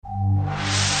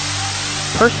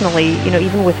personally,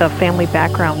 even with a family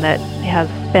background that has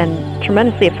been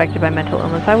tremendously affected by mental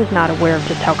illness, I was not aware of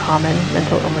just how common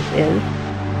mental illness is.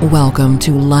 Welcome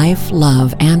to Life,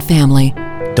 Love, and Family.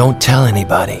 Don't tell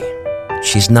anybody.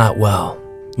 She's not well.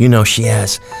 She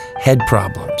has head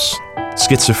problems,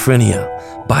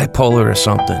 schizophrenia, bipolar or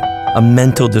something, a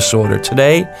mental disorder.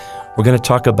 Today, we're going to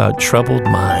talk about troubled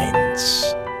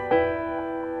minds.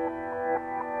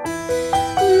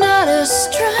 Not a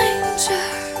stranger,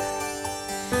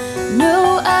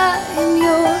 no, I am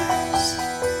yours.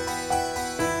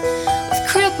 With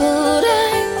crippled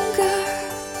anger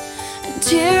and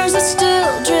tears that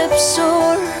still drip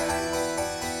sore.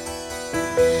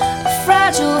 A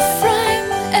fragile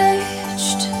frame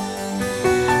aged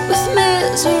with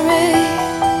misery.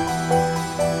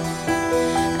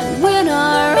 And when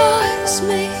our eyes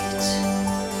meet,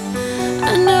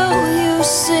 I know you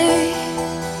see.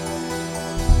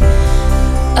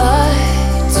 I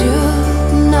do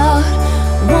not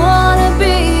wanna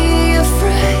be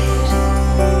afraid.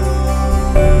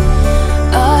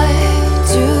 I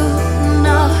do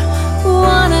not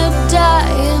wanna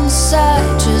die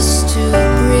inside just to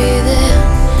breathe in.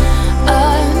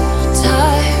 I'm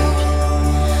tired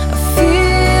of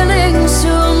feeling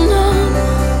so numb.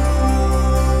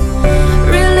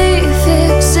 Relief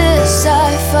exists, I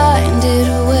find it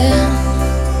when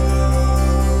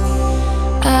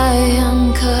I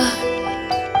am cut.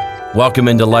 Welcome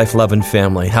into Life, Love, and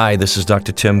Family. Hi, this is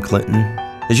Dr. Tim Clinton.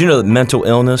 Did you know that mental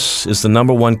illness is the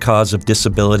 #1 cause of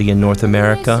disability in North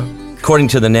America? According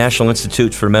to the National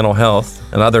Institute for Mental Health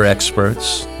and other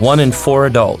experts, 1 in 4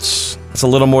 adults, that's a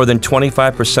little more than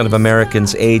 25% of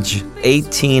Americans age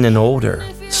 18 and older,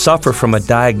 suffer from a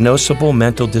diagnosable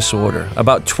mental disorder.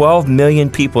 About 12 million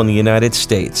people in the United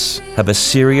States have a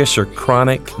serious or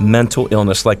chronic mental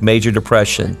illness like major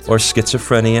depression or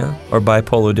schizophrenia or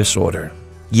bipolar disorder.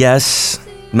 Yes,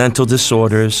 mental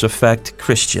disorders affect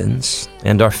Christians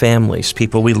and our families,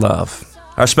 people we love.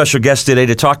 Our special guest today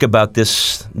to talk about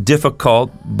this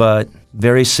difficult but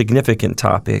very significant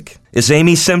topic is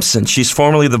Amy Simpson. She's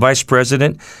formerly the Vice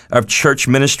President of Church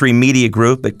Ministry Media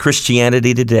Group at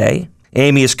Christianity Today.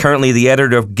 Amy is currently the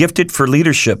editor of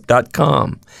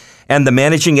GiftedForLeadership.com and the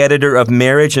managing editor of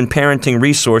Marriage and Parenting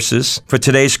Resources for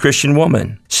Today's Christian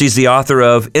Woman. She's the author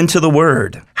of Into the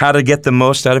Word, How to Get the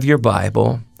Most Out of Your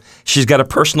Bible. She's got a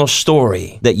personal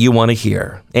story that you want to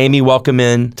hear. Amy, welcome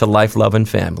in to Life, Love, and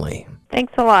Family.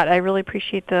 Thanks a lot. I really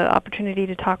appreciate the opportunity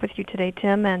to talk with you today,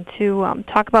 Tim, and to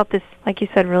talk about this, like you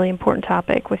said, really important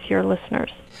topic with your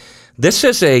listeners. This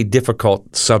is a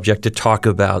difficult subject to talk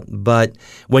about, but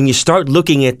when you start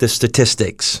looking at the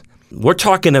statistics, we're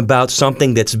talking about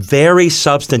something that's very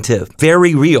substantive,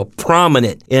 very real,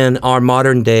 prominent in our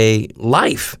modern day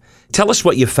life. Tell us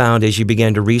what you found as you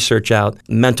began to research out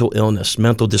mental illness,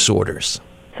 mental disorders.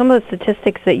 Some of the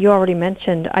statistics that you already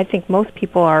mentioned, I think most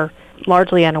people are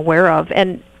largely unaware of.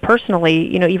 And personally,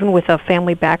 even with a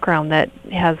family background that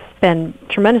has been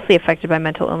tremendously affected by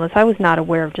mental illness, I was not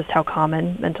aware of just how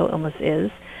common mental illness is.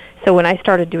 So when I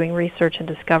started doing research and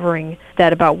discovering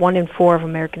that about 1 in 4 of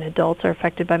American adults are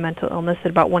affected by mental illness, that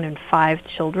about 1 in 5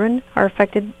 children are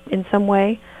affected in some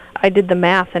way, I did the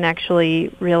math and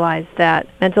actually realized that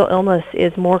mental illness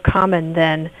is more common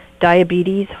than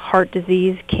diabetes, heart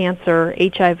disease, cancer,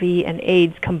 HIV, and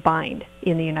AIDS combined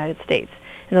in the United States.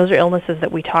 And those are illnesses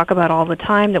that we talk about all the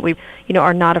time, that we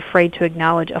are not afraid to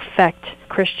acknowledge affect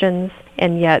Christians,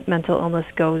 and yet mental illness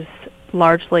goes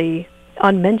largely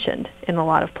unmentioned in a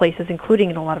lot of places, including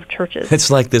in a lot of churches. It's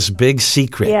like this big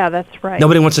secret. Yeah, that's right.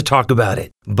 Nobody wants to talk about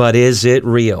it. But is it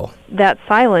real? That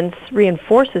silence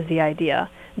reinforces the idea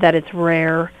that it's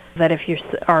rare, that if you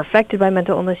are affected by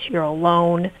mental illness, you're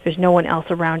alone, there's no one else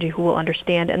around you who will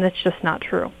understand, and that's just not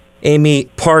true. Amy,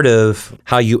 part of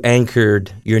how you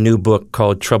anchored your new book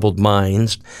called Troubled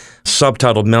Minds,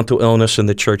 subtitled Mental Illness and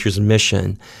the Church's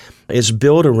Mission, is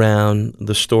built around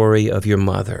the story of your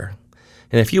mother.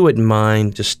 And if you wouldn't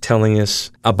mind just telling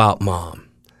us about Mom.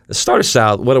 Start us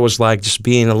out, what it was like just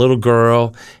being a little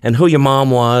girl and who your mom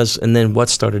was, and then what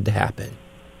started to happen.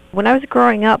 When I was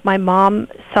growing up, my mom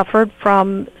suffered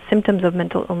from symptoms of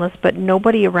mental illness, but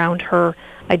nobody around her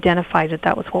identified that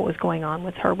that was what was going on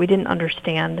with her. We didn't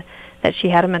understand that she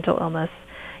had a mental illness.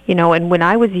 And when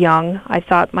I was young, I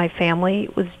thought my family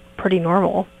was pretty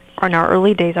normal. In our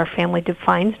early days, our family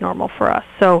defines normal for us.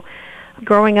 So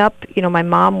growing up, my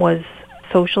mom was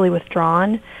socially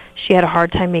withdrawn. She had a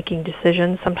hard time making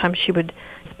decisions. Sometimes she would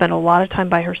spend a lot of time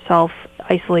by herself,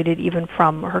 isolated even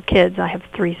from her kids. I have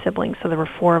 3 siblings, so there were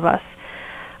 4 of us.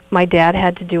 My dad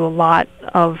had to do a lot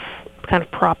of kind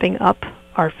of propping up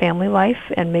our family life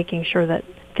and making sure that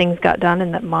things got done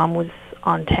and that Mom was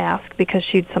on task because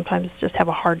she'd sometimes just have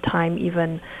a hard time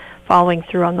even following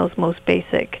through on those most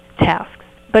basic tasks.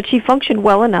 But she functioned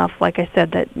well enough, like I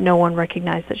said, that no one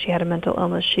recognized that she had a mental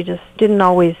illness. She just didn't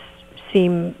always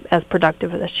seem as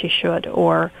productive as she should,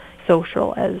 or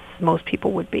social as most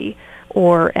people would be,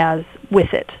 or as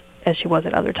with it as she was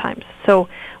at other times. So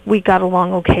we got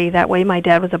along okay that way. My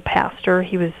dad was a pastor.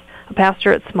 He was a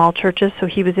pastor at small churches, so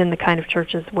he was in the kind of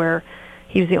churches where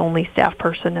he was the only staff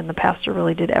person and the pastor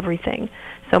really did everything.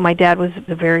 So my dad was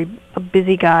a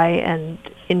busy guy and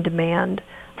in demand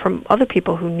from other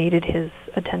people who needed his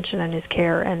attention and his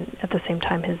care, and at the same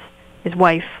time his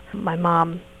wife, my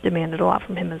mom, demanded a lot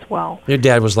from him as well. Your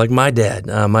dad was like my dad.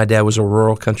 My dad was a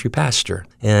rural country pastor.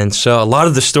 And so a lot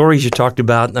of the stories you talked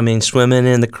about, I mean, swimming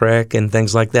in the creek and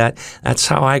things like that, that's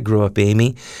how I grew up,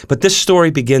 Amy. But this story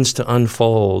begins to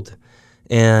unfold,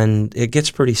 and it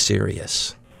gets pretty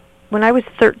serious. When I was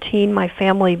 13,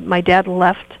 my dad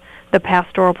left the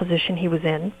pastoral position he was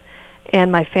in,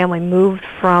 and my family moved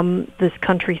from this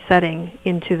country setting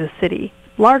into the city,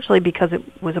 largely because it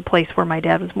was a place where my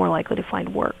dad was more likely to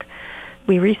find work.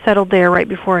 We resettled there right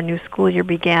before a new school year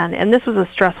began, and this was a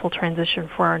stressful transition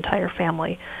for our entire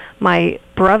family. My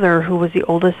brother, who was the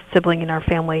oldest sibling in our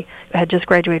family, had just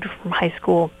graduated from high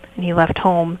school, and he left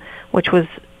home, which was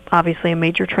obviously a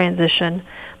major transition.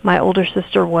 My older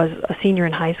sister was a senior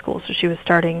in high school, so she was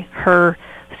starting her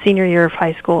senior year of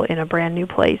high school in a brand new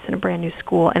place, in a brand new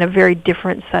school, and a very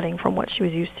different setting from what she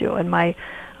was used to. And my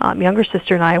younger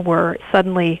sister and I were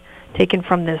suddenly taken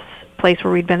from this place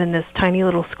where we'd been in this tiny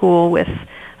little school with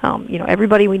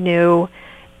everybody we knew,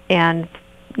 and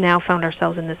now found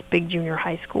ourselves in this big junior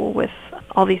high school with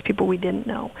all these people we didn't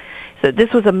know. So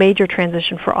this was a major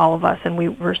transition for all of us, and we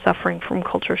were suffering from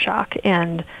culture shock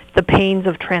and the pains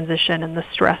of transition and the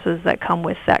stresses that come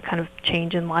with that kind of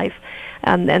change in life.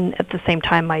 And then at the same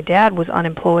time, my dad was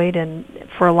unemployed and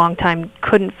for a long time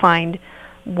couldn't find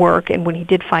work, and when he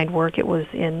did find work, it was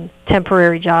in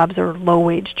temporary jobs or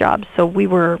low-wage jobs. So we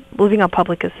were living on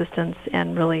public assistance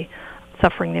and really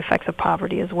suffering the effects of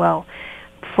poverty as well.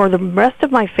 For the rest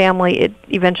of my family,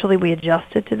 eventually we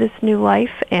adjusted to this new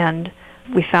life, and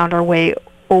we found our way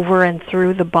over and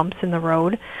through the bumps in the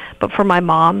road. But for my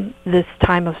mom, this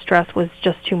time of stress was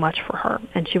just too much for her,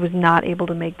 and she was not able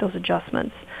to make those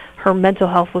adjustments. Her mental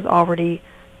health was already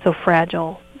so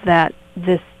fragile that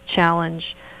this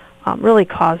challenge really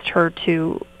caused her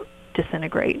to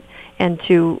disintegrate and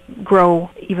to grow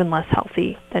even less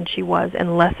healthy than she was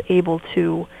and less able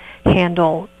to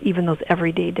handle even those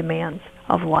everyday demands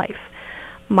of life.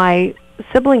 My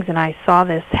siblings and I saw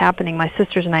this happening, my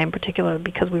sisters and I in particular,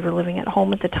 because we were living at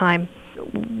home at the time.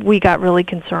 We got really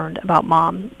concerned about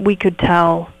Mom. We could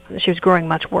tell she was growing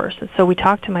much worse. And so we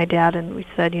talked to my dad and we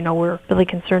said, we're really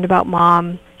concerned about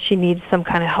Mom. She needs some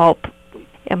kind of help.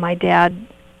 And my dad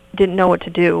didn't know what to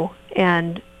do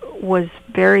and was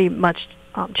very much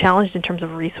challenged in terms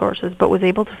of resources, but was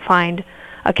able to find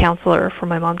a counselor for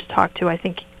my mom to talk to. I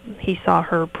think he saw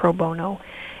her pro bono.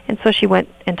 And so she went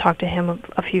and talked to him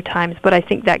a few times, but I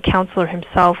think that counselor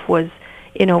himself was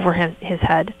in over his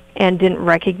head and didn't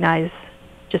recognize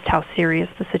just how serious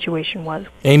the situation was.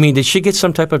 Amy, did she get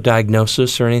some type of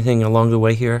diagnosis or anything along the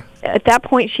way here? At that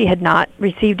point, she had not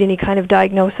received any kind of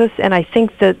diagnosis, and I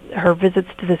think that her visits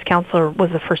to this counselor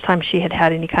was the first time she had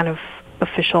had any kind of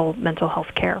official mental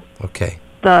health care. Okay.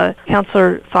 The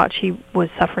counselor thought she was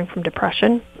suffering from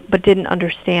depression, but didn't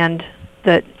understand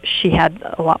that she had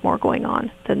a lot more going on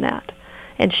than that.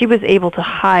 And she was able to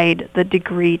hide the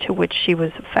degree to which she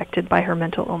was affected by her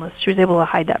mental illness. She was able to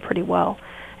hide that pretty well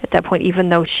at that point, even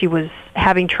though she was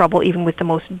having trouble even with the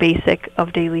most basic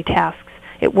of daily tasks.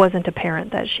 It wasn't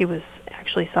apparent that she was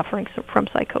actually suffering from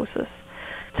psychosis.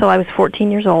 Till I was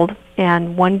 14 years old,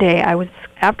 and one day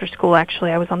after school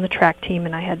actually, I was on the track team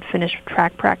and I had finished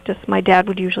track practice. My dad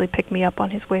would usually pick me up on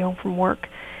his way home from work,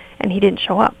 and he didn't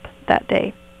show up that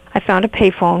day. I found a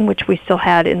payphone, which we still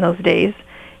had in those days,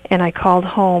 and I called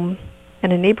home,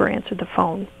 and a neighbor answered the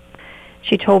phone.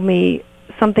 She told me,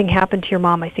 something happened to your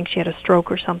mom. I think she had a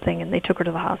stroke or something, and they took her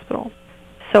to the hospital.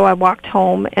 So I walked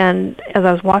home, and as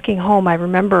I was walking home, I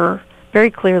remember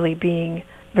very clearly being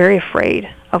very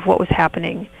afraid of what was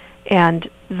happening, and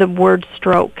the word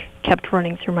stroke kept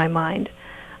running through my mind.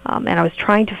 And I was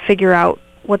trying to figure out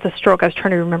what's a stroke. I was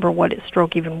trying to remember what a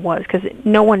stroke even was, because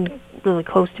no one really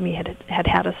close to me had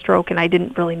a stroke, and I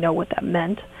didn't really know what that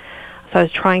meant. So I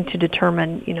was trying to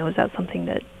determine, is that something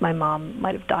that my mom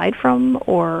might have died from,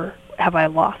 or have I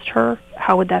lost her?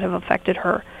 How would that have affected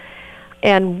her?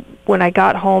 And when I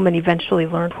got home and eventually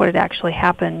learned what had actually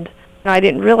happened, I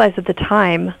didn't realize at the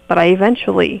time, but I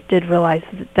eventually did realize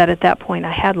that at that point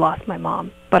I had lost my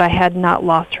mom. But I had not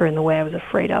lost her in the way I was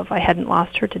afraid of. I hadn't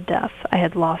lost her to death. I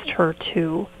had lost her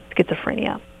to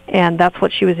schizophrenia. And that's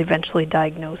what she was eventually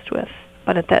diagnosed with.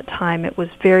 But at that time, it was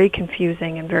very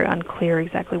confusing and very unclear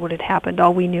exactly what had happened.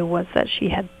 All we knew was that she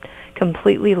had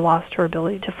completely lost her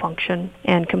ability to function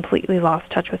and completely lost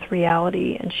touch with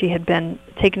reality. And she had been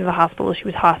taken to the hospital. She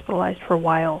was hospitalized for a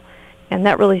while. And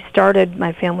that really started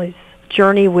my family's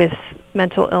journey with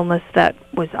mental illness that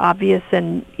was obvious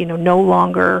and, no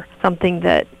longer something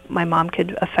that my mom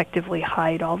could effectively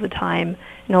hide all the time,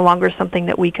 no longer something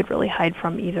that we could really hide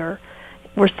from either.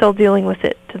 We're still dealing with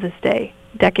it to this day.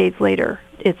 Decades later,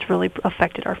 it's really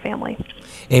affected our family.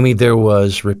 Amy, there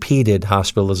was repeated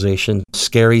hospitalization,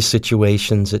 scary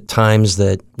situations at times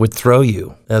that would throw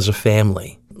you as a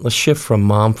family. Let's shift from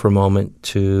mom for a moment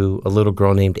to a little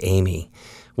girl named Amy.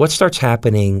 What starts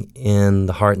happening in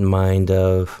the heart and mind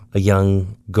of a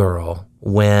young girl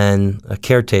when a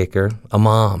caretaker, a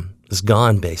mom, is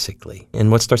gone, basically?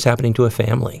 And what starts happening to a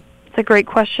family? It's a great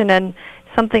question, and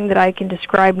something that I can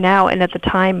describe now and at the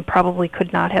time probably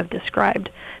could not have described,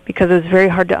 because it was very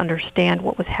hard to understand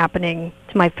what was happening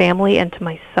to my family and to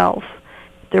myself.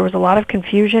 There was a lot of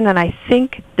confusion, and I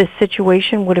think this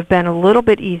situation would have been a little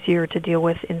bit easier to deal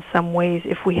with in some ways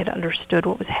if we had understood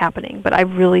what was happening, but I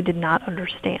really did not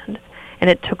understand, and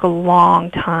it took a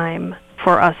long time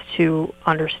for us to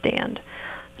understand.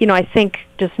 I think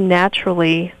just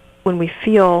naturally when we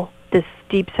feel this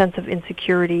deep sense of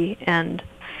insecurity and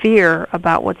fear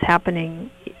about what's happening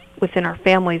within our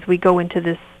families, we go into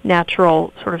this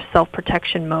natural sort of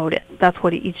self-protection mode. That's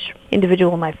what each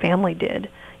individual in my family did.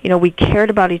 We cared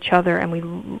about each other and we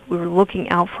were looking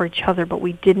out for each other, but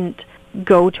we didn't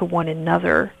go to one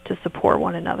another to support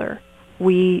one another.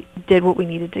 We did what we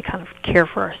needed to kind of care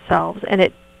for ourselves, and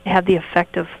it had the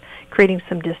effect of creating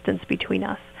some distance between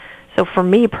us. So for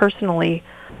me personally,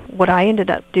 what I ended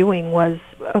up doing was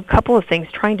a couple of things,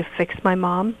 trying to fix my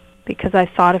mom, because I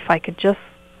thought if I could just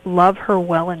love her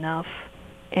well enough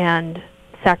and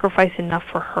sacrifice enough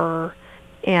for her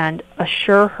and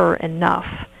assure her enough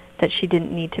that she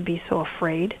didn't need to be so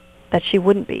afraid, that she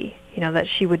wouldn't be, that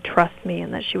she would trust me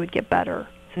and that she would get better.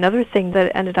 Another thing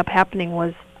that ended up happening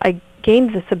was I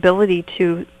gained this ability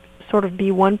to sort of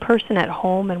be one person at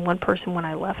home and one person when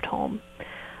I left home.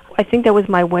 I think that was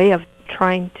my way of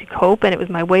trying to cope, and it was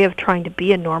my way of trying to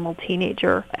be a normal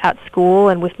teenager at school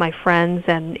and with my friends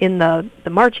and in the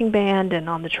marching band and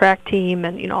on the track team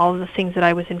and all of the things that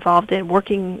I was involved in,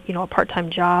 working a part-time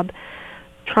job,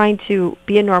 trying to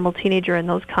be a normal teenager in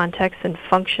those contexts and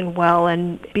function well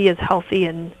and be as healthy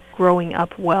and growing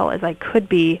up well as I could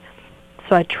be.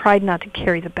 So I tried not to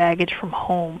carry the baggage from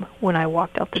home when I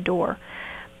walked out the door.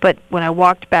 But when I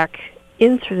walked back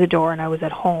in through the door and I was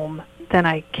at home, then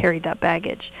I carried that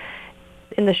baggage.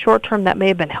 In the short term, that may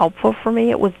have been helpful for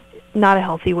me. It was not a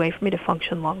healthy way for me to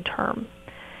function long term.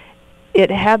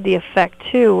 It had the effect,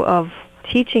 too, of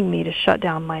teaching me to shut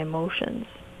down my emotions,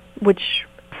 which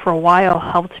for a while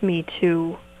helped me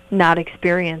to not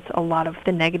experience a lot of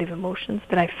the negative emotions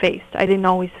that I faced. I didn't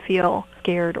always feel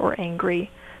scared or angry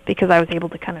because I was able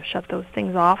to kind of shut those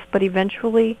things off, but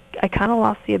eventually I kind of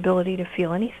lost the ability to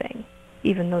feel anything,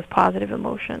 even those positive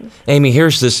emotions. Amy,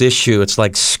 here's this issue. It's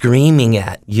like screaming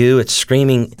at you. It's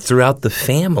screaming throughout the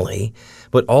family,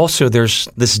 but also there's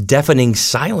this deafening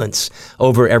silence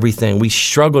over everything. We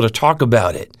struggle to talk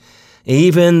about it.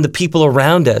 Even the people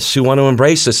around us who want to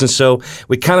embrace us. And so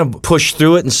we kind of push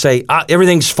through it and say,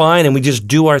 everything's fine, and we just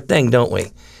do our thing, don't we?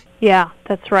 Yeah,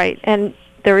 that's right. And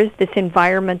there is this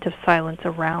environment of silence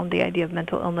around the idea of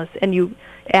mental illness, and you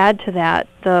add to that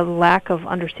the lack of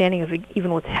understanding of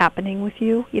even what's happening with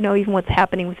you, even what's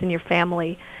happening within your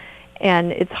family.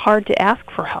 And it's hard to ask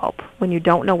for help when you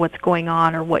don't know what's going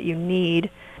on or what you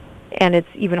need. And it's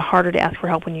even harder to ask for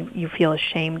help when you feel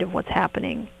ashamed of what's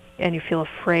happening and you feel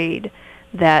afraid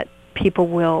that people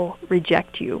will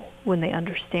reject you when they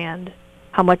understand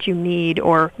how much you need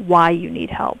or why you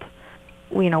need help.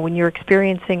 When you're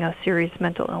experiencing a serious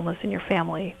mental illness in your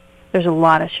family, there's a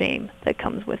lot of shame that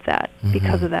comes with that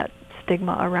because of that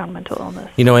stigma around mental illness.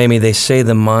 Amy, they say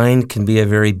the mind can be a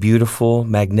very beautiful,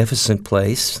 magnificent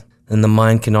place, and the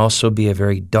mind can also be a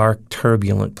very dark,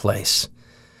 turbulent place.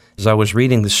 As I was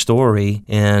reading the story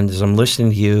and as I'm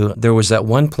listening to you, there was that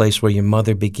one place where your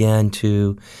mother began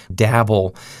to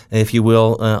dabble, if you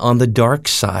will, on the dark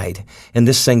side. And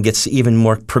this thing gets even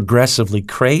more progressively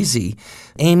crazy.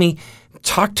 Amy,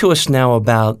 talk to us now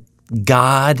about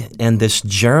God and this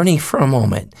journey for a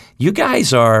moment. You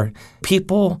guys are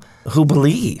people who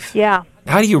believe. Yeah,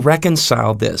 How do you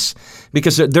reconcile this?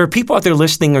 Because there are people out there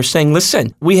listening who are saying,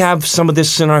 listen, we have some of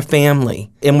this in our family,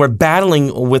 and we're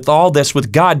battling with all this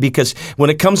with God, because when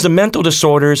it comes to mental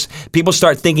disorders, people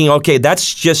start thinking, okay,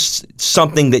 that's just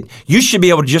something that you should be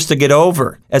able to get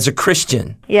over as a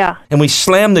Christian. Yeah. And we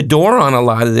slam the door on a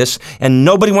lot of this, and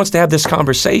nobody wants to have this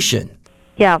conversation.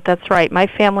 Yeah, that's right. My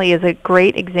family is a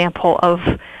great example of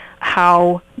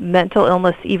how mental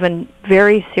illness, even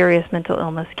very serious mental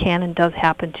illness, can and does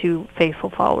happen to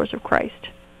faithful followers of Christ.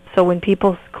 So when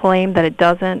people claim that it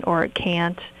doesn't or it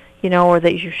can't, or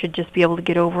that you should just be able to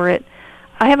get over it,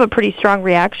 I have a pretty strong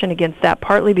reaction against that,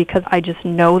 partly because I just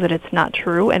know that it's not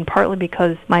true, and partly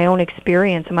because my own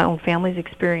experience and my own family's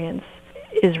experience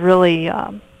is really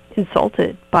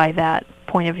insulted by that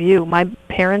point of view. My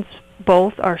parents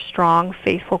both are strong,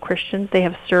 faithful Christians. They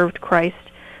have served Christ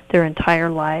their entire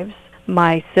lives.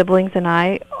 My siblings and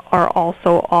I are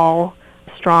also all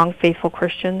strong, faithful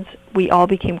Christians. We all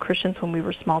became Christians when we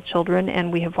were small children,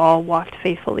 and we have all walked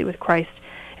faithfully with Christ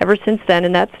ever since then,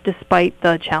 and that's despite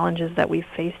the challenges that we've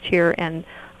faced here and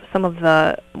some of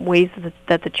the ways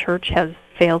that the church has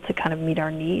failed to kind of meet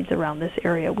our needs around this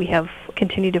area. We have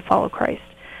continued to follow Christ.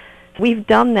 We've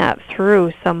done that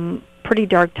through some pretty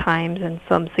dark times and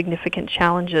some significant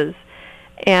challenges,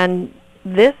 and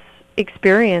this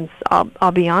experience,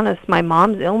 I'll be honest, my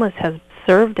mom's illness has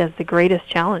served as the greatest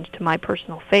challenge to my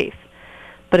personal faith,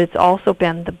 but it's also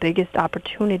been the biggest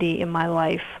opportunity in my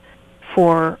life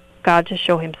for God to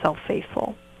show himself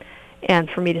faithful, and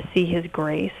for me to see his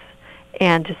grace,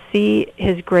 and to see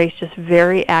his grace just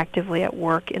very actively at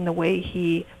work in the way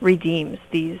he redeems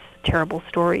these terrible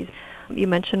stories. You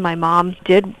mentioned my mom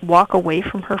did walk away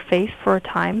from her faith for a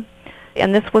time.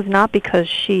 And this was not because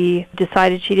she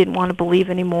decided she didn't want to believe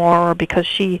anymore, or because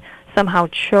she somehow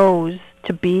chose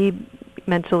to be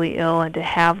mentally ill and to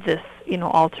have this,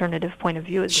 alternative point of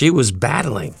view. She was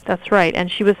battling. That's right.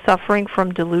 And she was suffering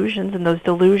from delusions, and those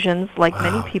delusions, like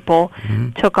many people,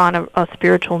 took on a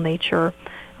spiritual nature.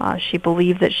 She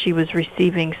believed that she was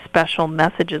receiving special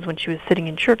messages when she was sitting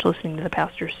in church listening to the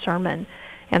pastor's sermon,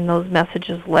 and those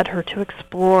messages led her to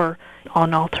explore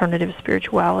an alternative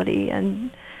spirituality.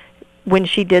 And when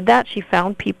she did that, she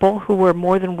found people who were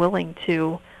more than willing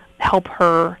to help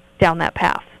her down that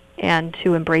path and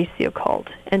to embrace the occult.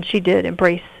 And she did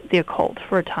embrace the occult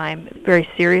for a time, very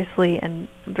seriously and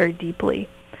very deeply.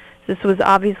 This was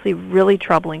obviously really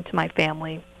troubling to my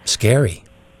family. Scary.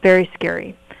 Very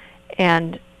scary.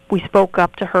 And we spoke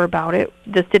up to her about it.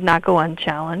 This did not go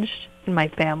unchallenged in my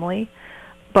family.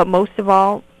 But most of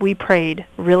all, we prayed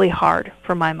really hard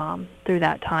for my mom through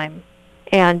that time.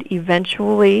 And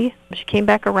eventually, she came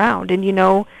back around. And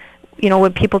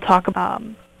when people talk about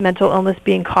mental illness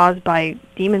being caused by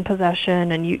demon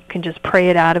possession, and you can just pray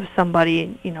it out of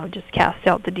somebody, just cast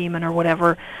out the demon or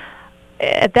whatever.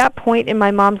 At that point in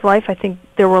my mom's life, I think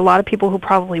there were a lot of people who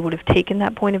probably would have taken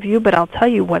that point of view. But I'll tell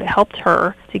you what helped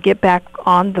her to get back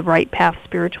on the right path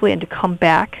spiritually and to come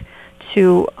back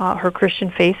to her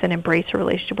Christian faith and embrace her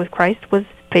relationship with Christ was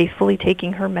faithfully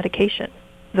taking her medication.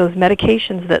 Those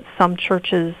medications that some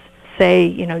churches say,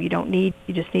 you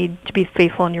just need to be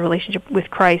faithful in your relationship with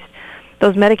Christ,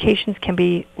 those medications can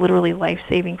be literally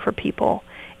life-saving for people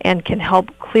and can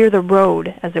help clear the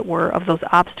road, as it were, of those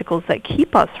obstacles that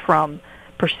keep us from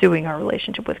pursuing our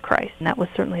relationship with Christ. And that was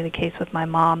certainly the case with my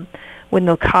mom. When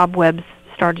the cobwebs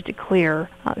started to clear,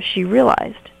 she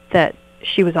realized that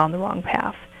she was on the wrong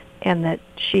path, and that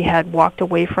she had walked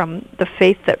away from the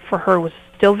faith that for her was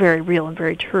still very real and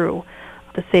very true,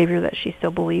 the Savior that she still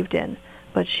believed in.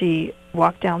 But she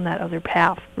walked down that other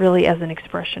path really as an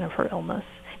expression of her illness.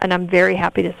 And I'm very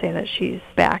happy to say that she's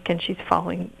back and she's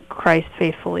following Christ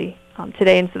faithfully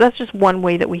today. And so that's just one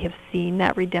way that we have seen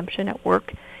that redemption at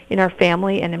work in our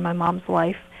family and in my mom's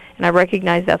life. And I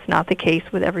recognize that's not the case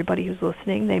with everybody who's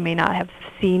listening. They may not have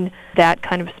seen that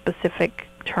kind of specific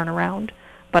turnaround,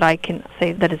 but I can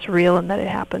say that it's real and that it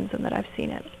happens and that I've seen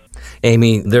it.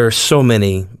 Amy, there are so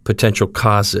many potential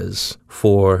causes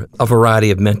for a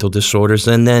variety of mental disorders,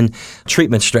 and then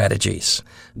treatment strategies.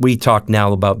 We talk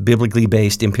now about biblically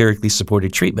based, empirically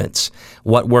supported treatments.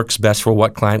 What works best for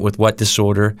what client with what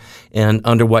disorder and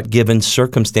under what given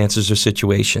circumstances or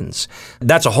situations.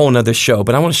 That's a whole nother show,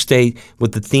 but I want to stay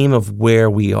with the theme of where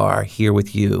we are here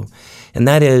with you. And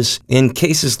that is, in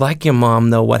cases like your mom,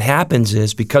 though, what happens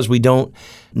is because we don't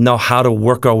know how to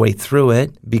work our way through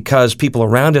it, because people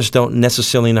around us don't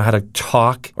necessarily know how to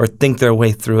talk or think their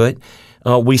way through it,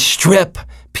 we strip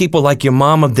people like your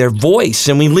mom of their voice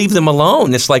and we leave them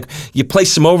alone. It's like you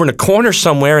place them over in a corner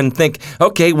somewhere and think,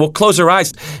 okay, we'll close our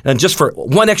eyes and just for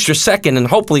one extra second and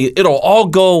hopefully it'll all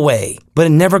go away. But it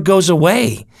never goes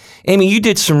away. Amy, you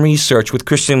did some research with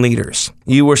Christian leaders.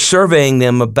 You were surveying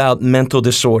them about mental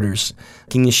disorders.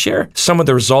 Can you share some of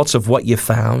the results of what you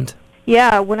found?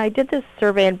 Yeah, when I did this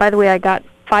survey, and by the way, I got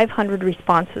 500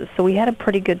 responses, so we had a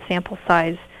pretty good sample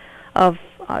size of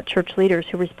church leaders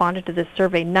who responded to this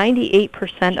survey.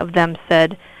 98% of them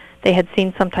said they had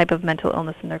seen some type of mental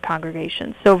illness in their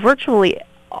congregation. So virtually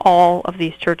all of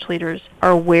these church leaders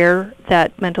are aware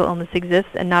that mental illness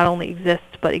exists, and not only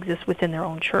exists, but exists within their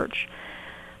own church.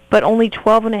 But only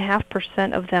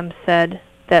 12.5% of them said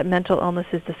that mental illness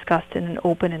is discussed in an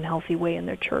open and healthy way in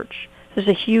their church. There's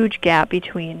a huge gap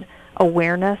between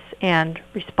awareness and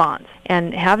response,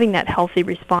 and having that healthy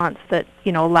response that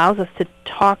allows us to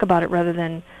talk about it rather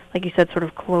than, like you said, sort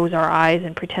of close our eyes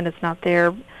and pretend it's not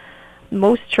there.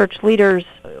 Most church leaders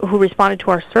who responded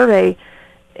to our survey,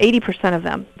 80% of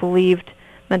them believed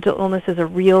mental illness is a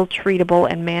real, treatable,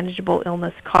 and manageable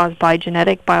illness caused by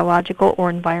genetic, biological, or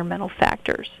environmental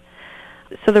factors.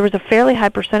 So there was a fairly high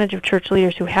percentage of church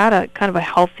leaders who had a kind of a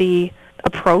healthy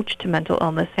approach to mental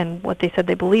illness and what they said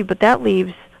they believed, but that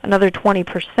leaves another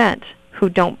 20% who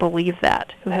don't believe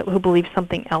that, who believe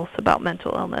something else about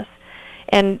mental illness.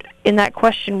 And in that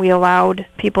question, we allowed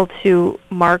people to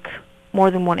mark more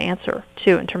than one answer,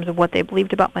 too, in terms of what they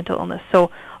believed about mental illness.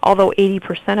 So although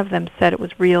 80% of them said it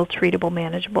was real, treatable,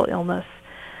 manageable illness,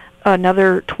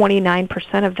 another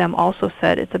 29% of them also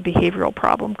said it's a behavioral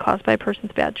problem caused by a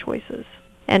person's bad choices.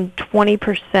 And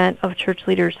 20% of church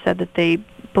leaders said that they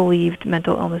believed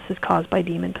mental illness is caused by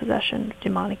demon possession,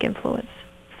 demonic influence.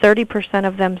 30%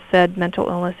 of them said mental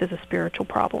illness is a spiritual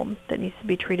problem that needs to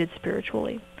be treated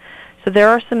spiritually. So there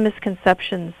are some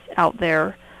misconceptions out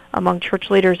there among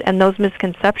church leaders, and those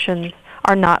misconceptions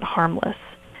are not harmless.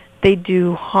 They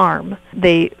do harm.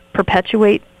 They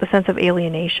perpetuate the sense of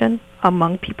alienation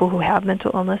among people who have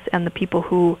mental illness and the people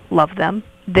who love them.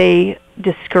 They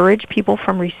discourage people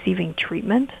from receiving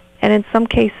treatment, and in some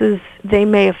cases, they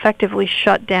may effectively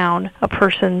shut down a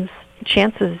person's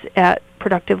chances at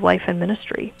productive life and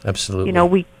ministry. Absolutely.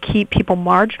 We keep people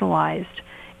marginalized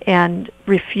and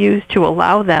refuse to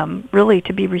allow them really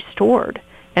to be restored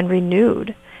and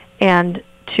renewed and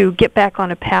to get back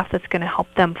on a path that's going to help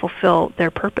them fulfill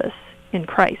their purpose in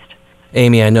Christ.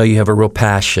 Amy, I know you have a real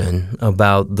passion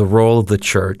about the role of the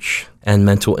church and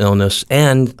mental illness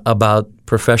and about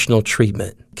professional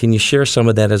treatment. Can you share some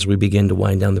of that as we begin to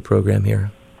wind down the program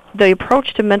here? The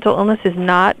approach to mental illness is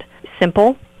not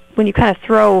simple. When you kind of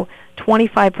throw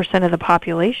 25% of the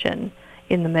population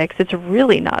in the mix, it's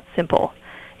really not simple.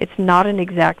 It's not an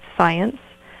exact science.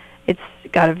 It's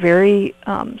got a very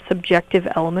subjective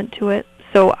element to it.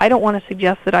 So I don't want to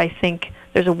suggest that I think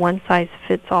there's a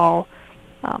one-size-fits-all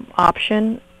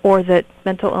option, or that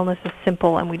mental illness is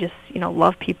simple and we just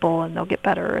love people and they'll get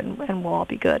better and we'll all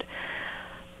be good.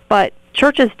 But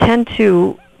churches tend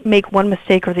to make one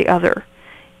mistake or the other.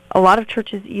 A lot of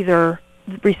churches either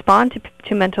respond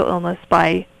to mental illness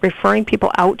by referring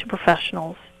people out to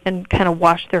professionals and kind of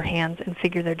wash their hands and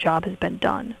figure their job has been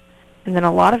done. And then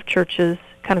a lot of churches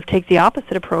kind of take the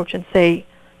opposite approach and say,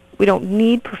 we don't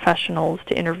need professionals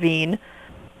to intervene.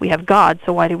 We have God,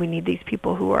 so why do we need these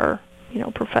people who are,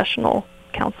 professional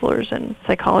counselors and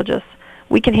psychologists?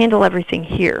 We can handle everything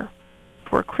here.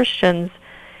 We're Christians,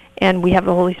 and we have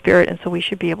the Holy Spirit, and so we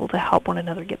should be able to help one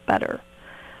another get better.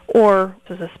 Or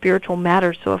there's a spiritual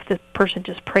matter, so if this person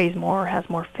just prays more or has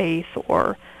more faith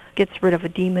or gets rid of a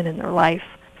demon in their life,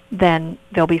 then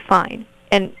they'll be fine.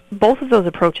 And both of those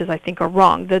approaches, I think, are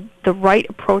wrong. The right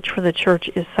approach for the church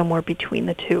is somewhere between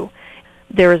the two.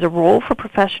 There is a role for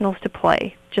professionals to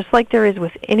play. Just like there is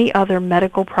with any other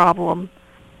medical problem,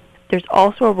 there's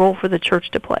also a role for the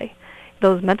church to play.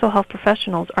 Those mental health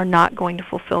professionals are not going to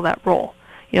fulfill that role.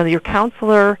 Your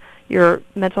counselor, your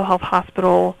mental health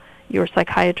hospital, your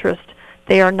psychiatrist,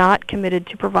 they are not committed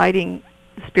to providing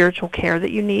the spiritual care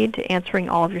that you need, to answering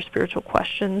all of your spiritual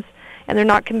questions, and they're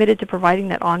not committed to providing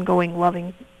that ongoing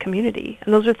loving community.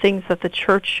 And those are things that the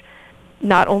church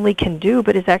not only can do,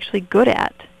 but is actually good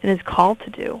at and is called to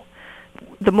do.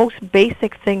 The most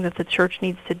basic thing that the church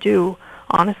needs to do,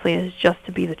 honestly, is just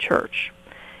to be the church.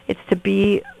 It's to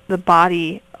be the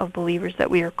body of believers that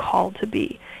we are called to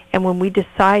be. And when we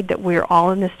decide that we're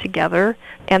all in this together,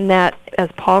 and that, as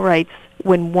Paul writes,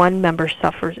 when one member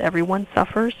suffers, everyone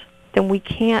suffers, then we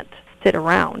can't sit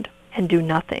around and do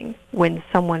nothing when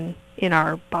someone in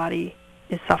our body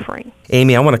is suffering.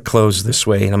 Amy, I want to close this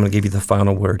way, and I'm going to give you the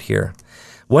final word here.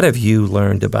 What have you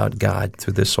learned about God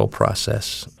through this whole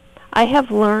process? I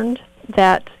have learned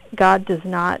that God does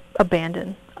not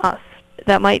abandon us.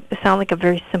 That might sound like a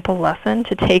very simple lesson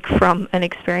to take from an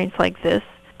experience like this,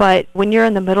 but when you're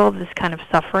in the middle of this kind of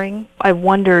suffering, I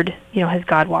wondered, has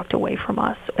God walked away from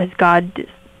us? Has God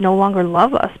no longer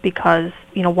love us because,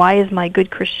 why is my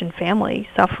good Christian family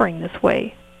suffering this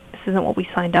way? This isn't what we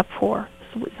signed up for.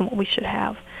 This isn't what we should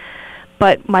have.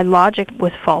 But my logic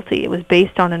was faulty. It was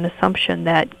based on an assumption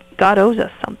that God owes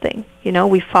us something.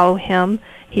 We follow Him.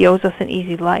 He owes us an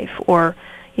easy life. Or,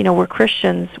 we're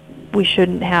Christians. We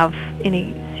shouldn't have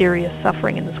any serious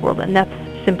suffering in this world. And that's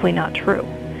simply not true.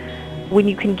 When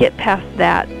you can get past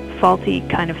that faulty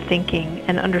kind of thinking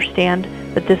and understand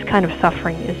that this kind of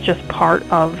suffering is just part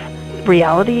of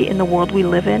reality in the world we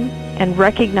live in, and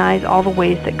recognize all the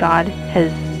ways that God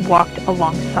has walked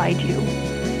alongside you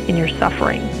in your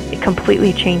suffering, it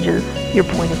completely changes your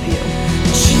point of view.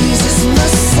 Jesus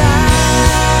Messiah,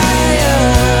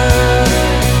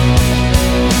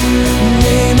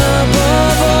 name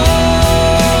above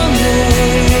all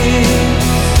names,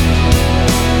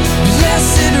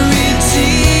 blessed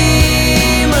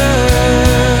Redeemer,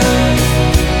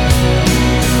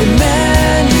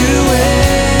 Emmanuel,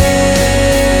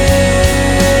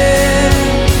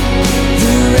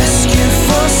 the rescue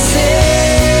for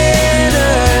sinners,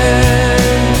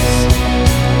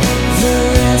 the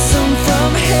ransom from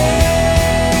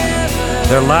heaven.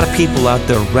 There are a lot of people out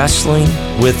there wrestling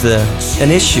with an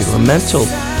issue, a mental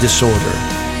disorder.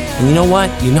 And you know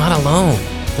what? You're not alone.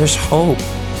 There's hope.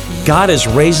 God is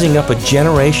raising up a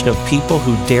generation of people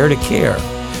who dare to care,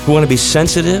 who want to be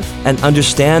sensitive and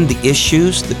understand the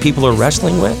issues that people are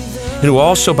wrestling with, and who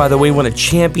also, by the way, want to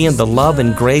champion the love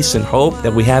and grace and hope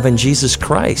that we have in Jesus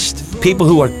Christ. People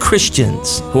who are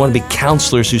Christians, who want to be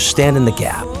counselors who stand in the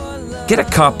gap. Get a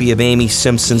copy of Amy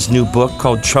Simpson's new book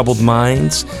called Troubled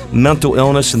Minds, Mental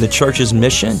Illness and the Church's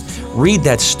Mission. Read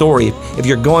that story. If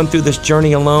you're going through this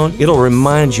journey alone, it'll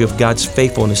remind you of God's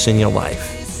faithfulness in your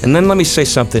life. And then let me say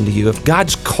something to you. If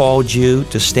God's called you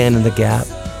to stand in the gap,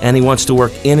 and He wants to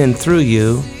work in and through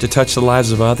you to touch the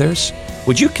lives of others,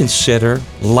 would you consider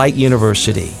Light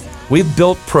University? We've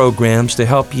built programs to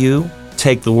help you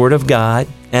take the Word of God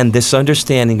and this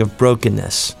understanding of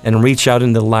brokenness and reach out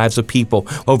into the lives of people.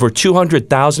 Over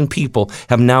 200,000 people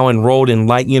have now enrolled in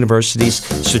Light University's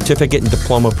certificate and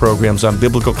diploma programs on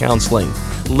biblical counseling,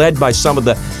 led by some of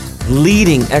the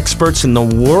leading experts in the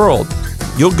world.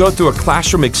 You'll go through a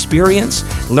classroom experience,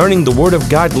 learning the Word of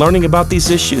God, learning about these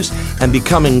issues, and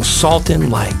becoming salt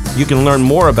and light. You can learn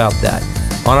more about that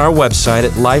on our website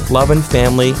at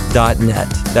lifeloveandfamily.net.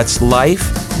 That's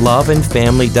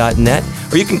lifeloveandfamily.net.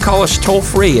 Or you can call us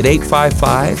toll-free at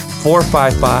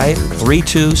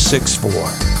 855-455-3264.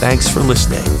 Thanks for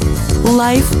listening.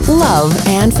 Life, love,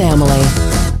 and family.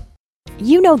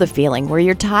 You know the feeling where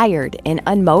you're tired and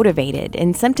unmotivated,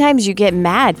 and sometimes you get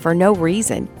mad for no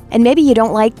reason. And maybe you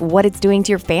don't like what it's doing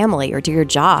to your family or to your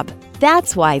job.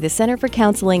 That's why the Center for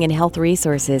Counseling and Health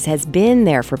Resources has been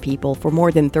there for people for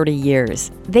more than 30 years.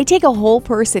 They take a whole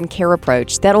person care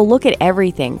approach that'll look at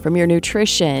everything from your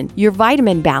nutrition, your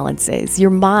vitamin balances, your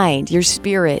mind, your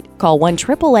spirit. Call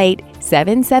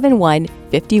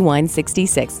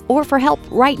 1-888-771-5166. Or for help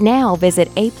right now, visit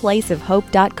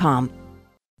aplaceofhope.com.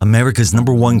 America's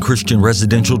 #1 Christian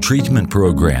residential treatment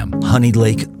program, Honey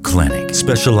Lake Clinic,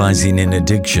 specializing in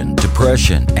addiction,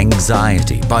 depression,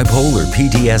 anxiety, bipolar,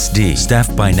 PTSD,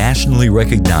 staffed by nationally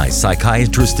recognized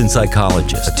psychiatrists and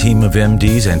psychologists, a team of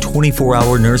MDs, and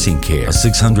 24-hour nursing care, a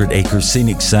 600-acre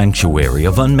scenic sanctuary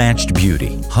of unmatched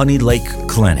beauty. Honey Lake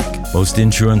Clinic. Most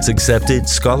insurance accepted,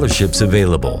 scholarships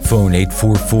available. Phone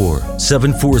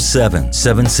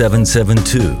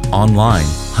 844-747-7772. Online,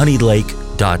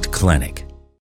 honeylake.clinic.